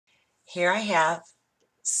Here I have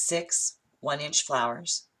 6 1-inch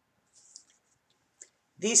flowers.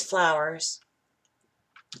 These flowers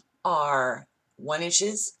are 1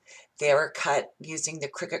 inches. They were cut using the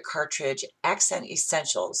Cricut cartridge Accent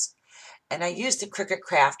Essentials. And I used the Cricut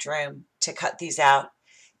craft room to cut these out.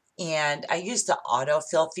 And I used the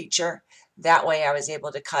autofill feature. That way I was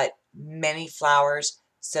able to cut many flowers.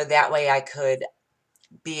 So that way I could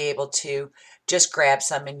be able to just grab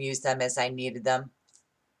some and use them as I needed them.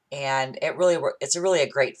 And it's really a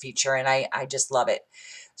great feature, and I just love it.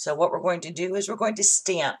 So what we're going to do is we're going to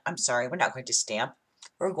stamp, I'm sorry, we're not going to stamp.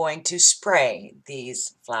 We're going to spray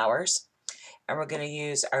these flowers, and we're going to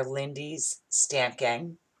use our Lindy's Stamp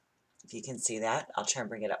Gang. If you can see that, I'll try and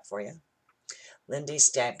bring it up for you. Lindy's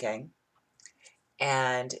Stamp Gang.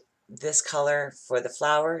 And this color for the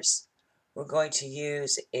flowers we're going to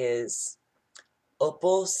use is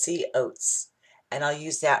Opal Sea Oats, and I'll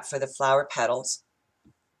use that for the flower petals.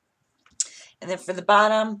 And then for the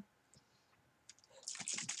bottom,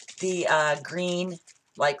 the green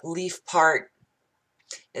like leaf part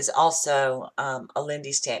is also a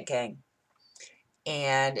Lindy Stamp Gang.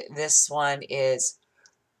 And this one is,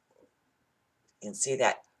 you can see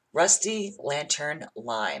that, Rusty Lantern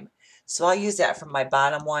Lime. So I'll use that for my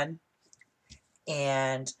bottom one.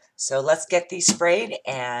 And so let's get these sprayed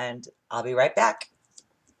and I'll be right back.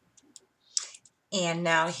 And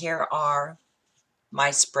now here are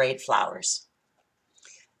my sprayed flowers.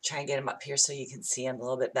 Try and get them up here so you can see them a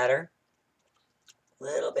little bit better. A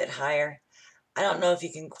little bit higher. I don't know if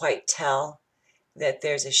you can quite tell that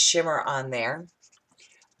there's a shimmer on there,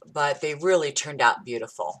 but they really turned out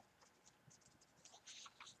beautiful.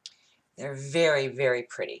 They're very, very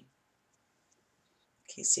pretty.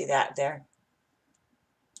 Can you see that there?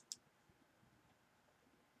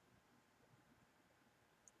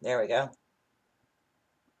 There we go.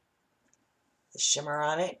 The shimmer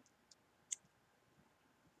on it,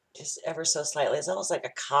 just ever so slightly. It's almost like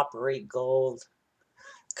a coppery gold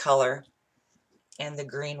color. And the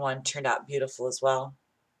green one turned out beautiful as well.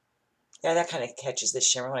 Yeah, that kind of catches the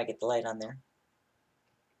shimmer when I get the light on there.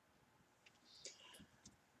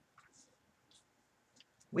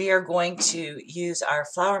 We are going to use our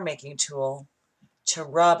flower making tool to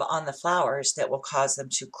rub on the flowers that will cause them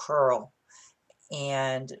to curl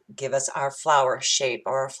and give us our flower shape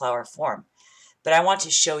or our flower form. But I want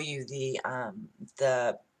to show you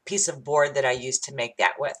the piece of board that I used to make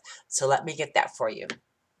that with. So let me get that for you.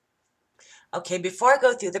 Okay, before I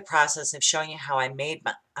go through the process of showing you how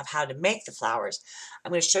how to make the flowers,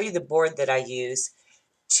 I'm going to show you the board that I use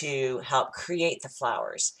to help create the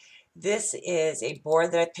flowers. This is a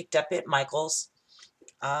board that I picked up at Michael's.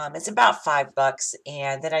 It's about $5,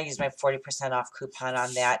 and then I used my 40% off coupon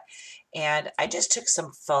on that. And I just took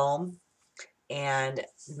some foam and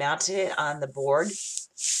mounted it on the board.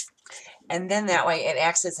 And then that way it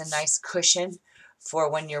acts as a nice cushion for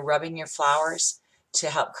when you're rubbing your flowers to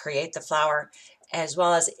help create the flower, as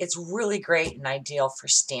well as it's really great and ideal for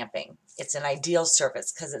stamping. It's an ideal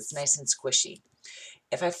surface because it's nice and squishy.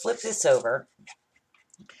 If I flip this over,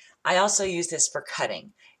 I also use this for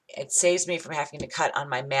cutting. It saves me from having to cut on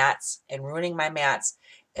my mats and ruining my mats.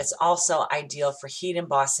 It's also ideal for heat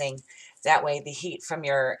embossing. That way the heat from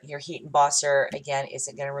your heat embosser, again,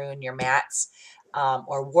 isn't going to ruin your mats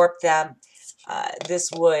or warp them. This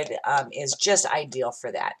wood is just ideal for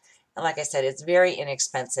that. And like I said, it's very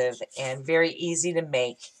inexpensive and very easy to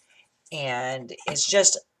make, and it's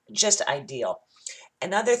just ideal.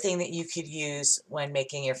 Another thing that you could use when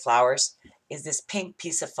making your flowers is this pink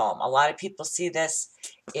piece of foam. A lot of people see this.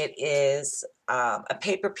 It is a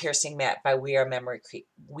paper piercing mat by We Are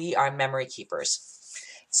Memory Keepers.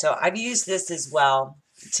 So I've used this as well,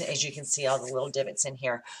 as you can see all the little divots in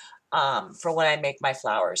here, for when I make my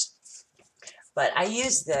flowers. But I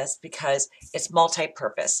use this because it's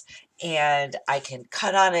multi-purpose, and I can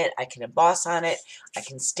cut on it, I can emboss on it, I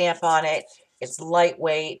can stamp on it. It's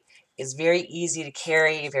lightweight. It's very easy to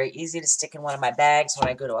carry, very easy to stick in one of my bags when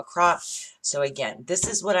I go to a crop. So again, this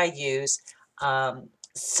is what I use.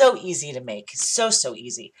 So easy to make, so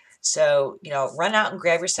easy. So, run out and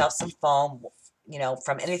grab yourself some foam,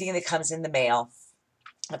 from anything that comes in the mail,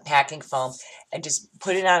 a packing foam, and just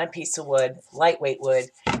put it on a piece of wood, lightweight wood,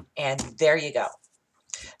 and there you go.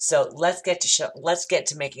 So let's get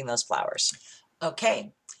to making those flowers.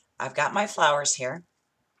 Okay, I've got my flowers here,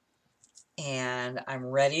 and I'm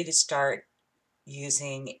ready to start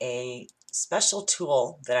using a special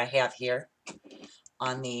tool that I have here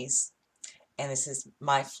on these, and this is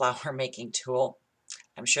my flower making tool.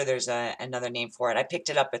 I'm sure there's another name for it. I picked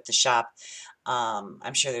it up at the shop.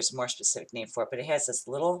 I'm sure there's a more specific name for it, but it has this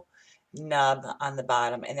little nub on the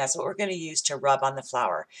bottom, and that's what we're going to use to rub on the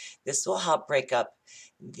flour. This will help break up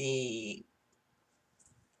the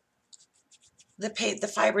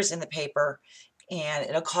fibers in the paper, and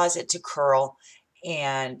it'll cause it to curl,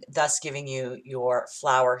 and thus giving you your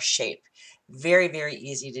flower shape. Very, very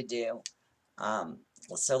easy to do.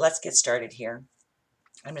 So let's get started here.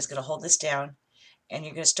 I'm just going to hold this down, and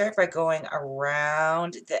you're going to start by going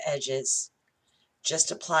around the edges,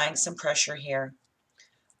 just applying some pressure here,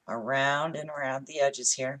 around and around the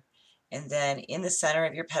edges here. And then in the center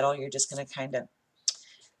of your petal, you're just going to kind of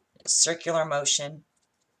circular motion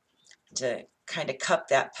to kind of cup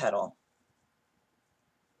that petal.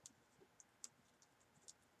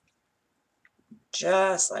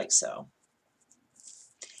 Just like so.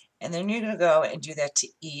 And then you're going to go and do that to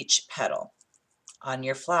each petal on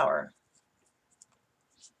your flower.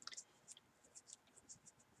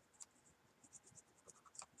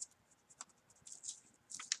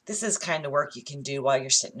 This is kind of work you can do while you're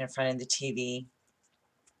sitting in front of the TV.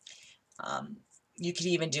 You could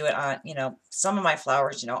even do it on, some of my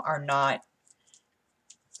flowers, are not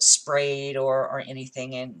sprayed or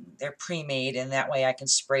anything, and they're pre-made, and that way I can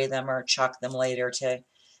spray them or chalk them later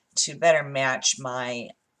to better match my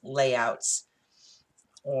layouts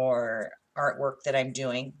or artwork that I'm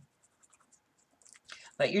doing.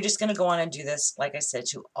 But you're just going to go on and do this, like I said,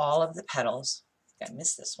 to all of the petals. I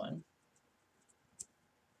missed this one.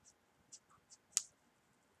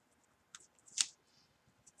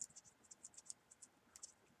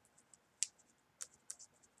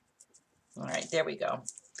 All right, there we go.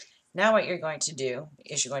 Now what you're going to do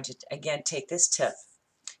is you're going to, again, take this tip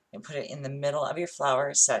and put it in the middle of your flower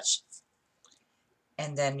as such,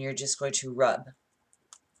 and then you're just going to rub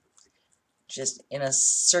just in a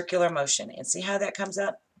circular motion. And see how that comes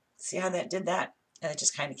up? See how that did that? And it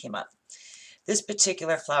just kind of came up. This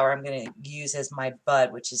particular flower I'm going to use as my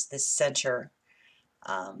bud, which is the center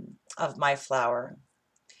of my flower.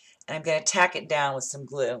 And I'm going to tack it down with some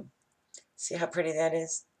glue. See how pretty that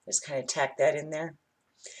is? Just kind of tack that in there.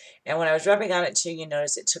 And when I was rubbing on it too, you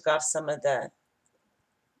notice it took off some of the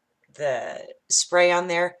spray on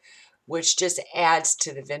there, which just adds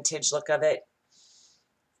to the vintage look of it.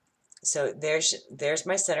 So there's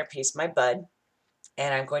my centerpiece, my bud,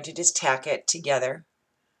 and I'm going to just tack it together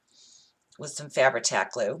with some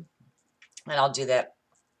Fabri-Tac glue, and I'll do that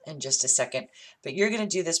in just a second. But you're going to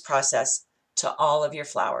do this process to all of your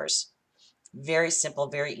flowers. Very simple,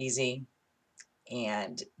 very easy,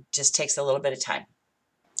 and just takes a little bit of time.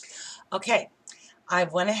 Okay, I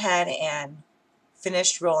went ahead and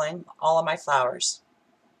finished rolling all of my flowers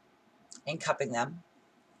and cupping them.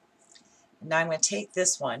 Now I'm going to take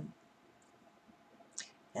this one,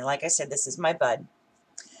 and like I said, this is my bud,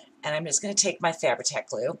 and I'm just going to take my Fabri-Tac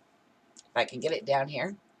glue, if I can get it down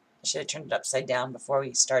here. I should have turned it upside down before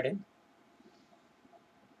we started.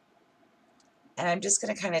 And I'm just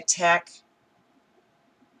going to kind of tack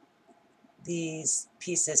these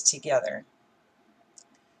pieces together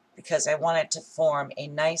because I want it to form a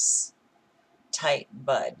nice tight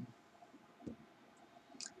bud.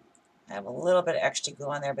 I have a little bit of extra glue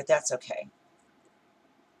on there, but that's okay.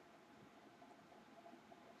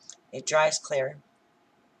 It dries clear.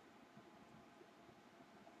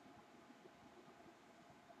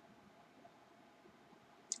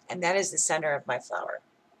 And that is the center of my flower.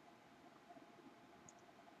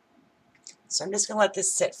 So I'm just going to let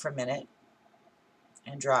this sit for a minute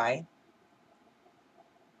and dry.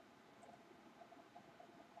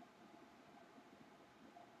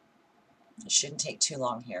 It shouldn't take too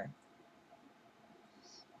long here.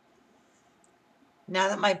 Now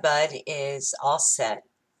that my bud is all set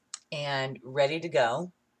and ready to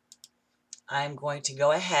go, I'm going to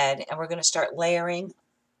go ahead and we're going to start layering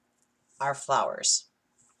our flowers.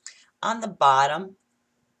 On the bottom,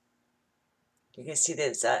 you can see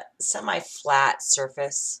there's a semi-flat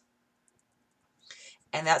surface,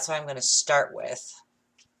 and that's what I'm going to start with.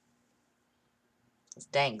 This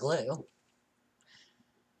dang glue.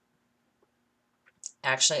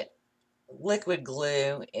 Actually, liquid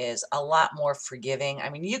glue is a lot more forgiving. I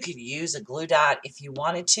mean, you could use a glue dot if you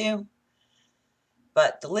wanted to,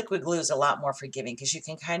 but the liquid glue is a lot more forgiving because you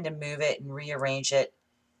can kind of move it and rearrange it.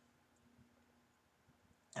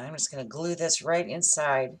 And I'm just going to glue this right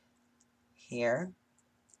inside here.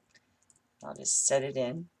 I'll just set it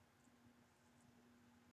in.